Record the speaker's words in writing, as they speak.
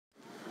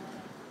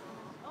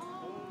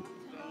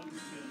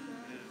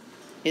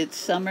It's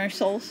summer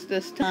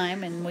solstice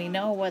time, and we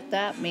know what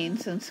that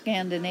means in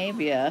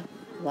Scandinavia.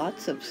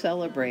 Lots of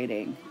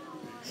celebrating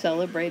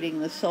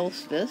the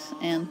solstice,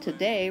 and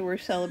today we're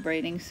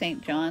celebrating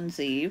St. John's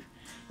Eve.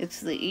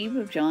 It's the eve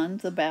of John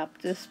the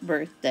Baptist's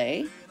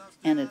birthday,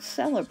 and it's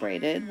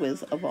celebrated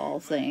with, of all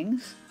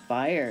things,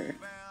 fire.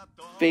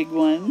 Big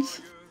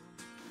ones,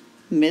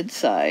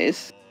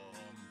 mid-size,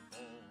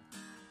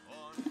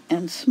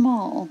 and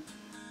small.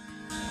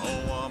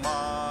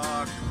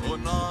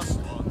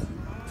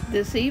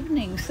 This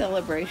evening's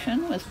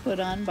celebration was put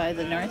on by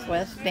the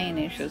Northwest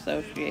Danish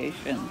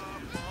Association.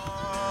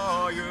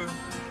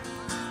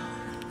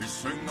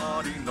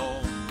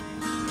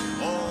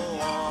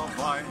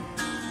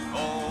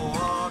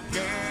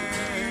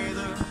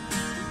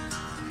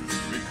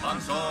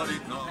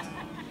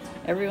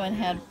 Everyone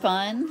had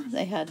fun.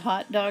 They had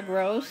hot dog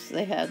roasts.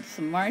 They had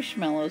some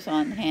marshmallows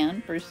on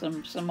hand for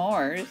some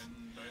s'mores.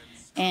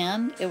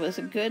 And it was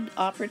a good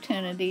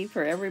opportunity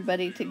for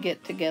everybody to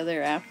get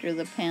together after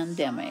the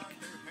pandemic.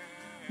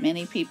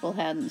 Many people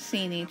hadn't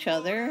seen each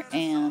other,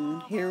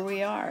 and here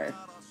we are.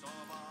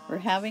 We're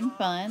having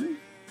fun,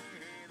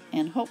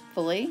 and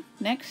hopefully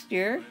next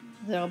year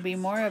there'll be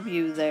more of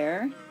you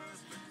there.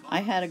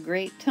 I had a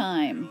great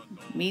time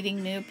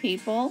meeting new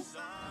people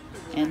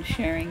and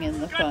sharing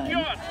in the fun.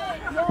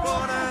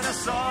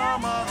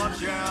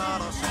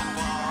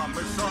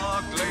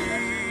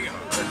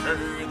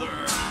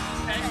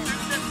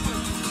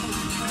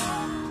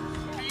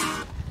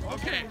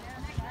 Okay.